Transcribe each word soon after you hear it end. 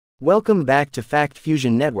Welcome back to Fact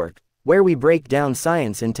Fusion Network, where we break down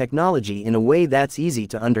science and technology in a way that's easy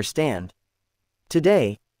to understand.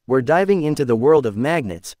 Today, we're diving into the world of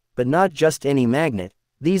magnets, but not just any magnet.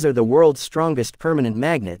 These are the world's strongest permanent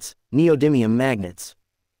magnets, neodymium magnets.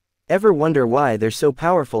 Ever wonder why they're so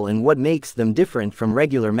powerful and what makes them different from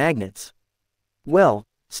regular magnets? Well,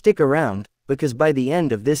 stick around, because by the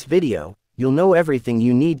end of this video, you'll know everything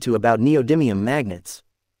you need to about neodymium magnets.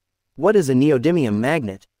 What is a neodymium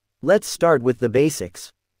magnet? Let's start with the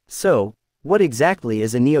basics. So, what exactly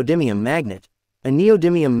is a neodymium magnet? A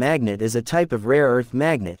neodymium magnet is a type of rare earth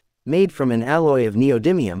magnet, made from an alloy of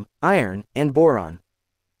neodymium, iron, and boron.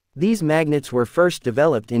 These magnets were first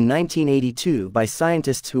developed in 1982 by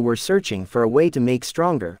scientists who were searching for a way to make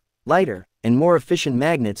stronger, lighter, and more efficient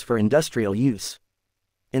magnets for industrial use.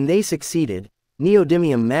 And they succeeded.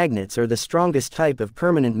 Neodymium magnets are the strongest type of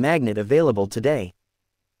permanent magnet available today.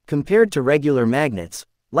 Compared to regular magnets,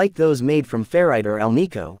 like those made from ferrite or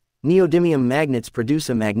alnico, neodymium magnets produce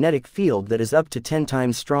a magnetic field that is up to 10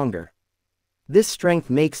 times stronger. This strength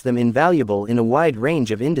makes them invaluable in a wide range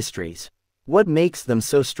of industries. What makes them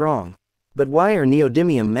so strong? But why are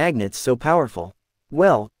neodymium magnets so powerful?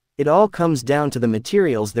 Well, it all comes down to the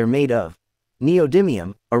materials they're made of.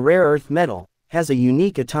 Neodymium, a rare earth metal, has a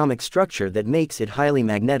unique atomic structure that makes it highly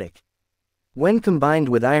magnetic. When combined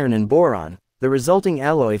with iron and boron, the resulting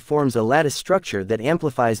alloy forms a lattice structure that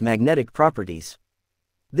amplifies magnetic properties.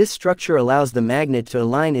 This structure allows the magnet to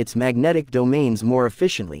align its magnetic domains more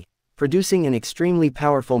efficiently, producing an extremely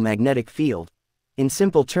powerful magnetic field. In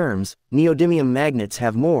simple terms, neodymium magnets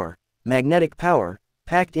have more magnetic power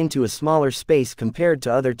packed into a smaller space compared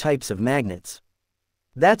to other types of magnets.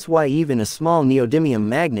 That's why even a small neodymium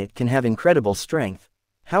magnet can have incredible strength.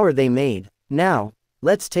 How are they made? Now,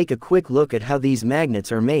 let's take a quick look at how these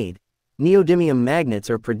magnets are made. Neodymium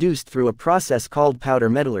magnets are produced through a process called powder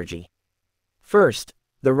metallurgy. First,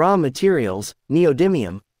 the raw materials,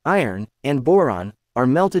 neodymium, iron, and boron, are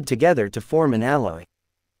melted together to form an alloy.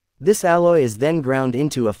 This alloy is then ground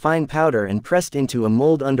into a fine powder and pressed into a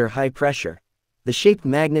mold under high pressure. The shaped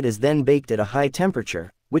magnet is then baked at a high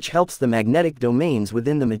temperature, which helps the magnetic domains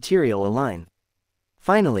within the material align.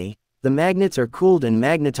 Finally, the magnets are cooled and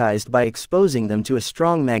magnetized by exposing them to a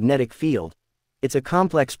strong magnetic field. It's a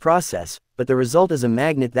complex process, but the result is a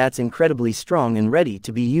magnet that's incredibly strong and ready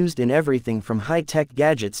to be used in everything from high-tech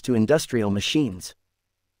gadgets to industrial machines.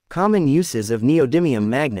 Common uses of neodymium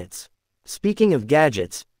magnets. Speaking of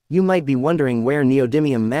gadgets, you might be wondering where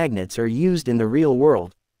neodymium magnets are used in the real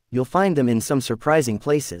world. You'll find them in some surprising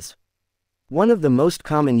places. One of the most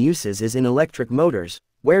common uses is in electric motors,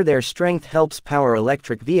 where their strength helps power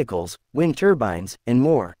electric vehicles, wind turbines, and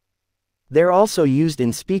more. They're also used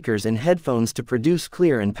in speakers and headphones to produce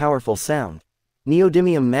clear and powerful sound.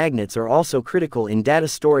 Neodymium magnets are also critical in data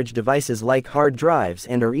storage devices like hard drives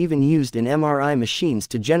and are even used in MRI machines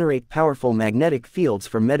to generate powerful magnetic fields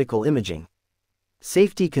for medical imaging.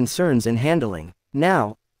 Safety concerns and handling.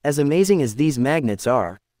 Now, as amazing as these magnets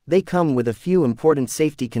are, they come with a few important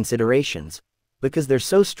safety considerations. Because they're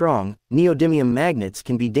so strong, neodymium magnets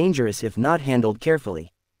can be dangerous if not handled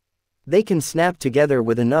carefully. They can snap together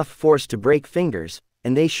with enough force to break fingers,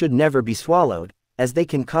 and they should never be swallowed, as they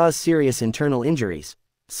can cause serious internal injuries.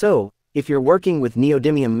 So, if you're working with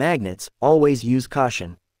neodymium magnets, always use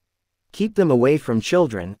caution. Keep them away from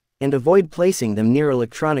children, and avoid placing them near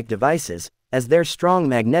electronic devices, as their strong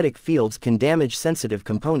magnetic fields can damage sensitive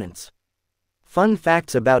components. Fun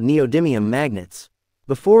facts about neodymium magnets.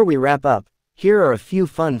 Before we wrap up, here are a few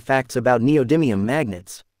fun facts about neodymium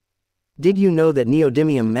magnets. Did you know that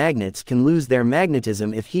neodymium magnets can lose their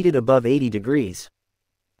magnetism if heated above 80 degrees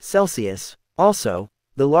Celsius? Also,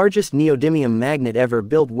 the largest neodymium magnet ever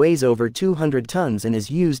built weighs over 200 tons and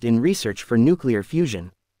is used in research for nuclear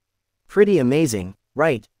fusion. Pretty amazing,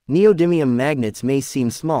 right? Neodymium magnets may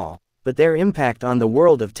seem small, but their impact on the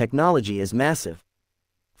world of technology is massive.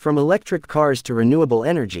 From electric cars to renewable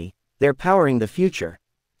energy, they're powering the future.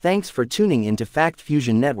 Thanks for tuning into Fact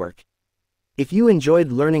Fusion Network. If you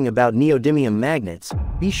enjoyed learning about neodymium magnets,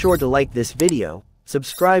 be sure to like this video,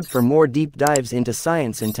 subscribe for more deep dives into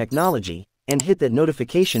science and technology, and hit that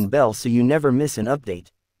notification bell so you never miss an update.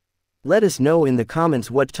 Let us know in the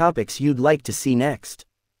comments what topics you'd like to see next.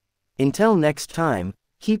 Until next time,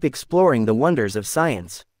 keep exploring the wonders of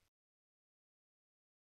science.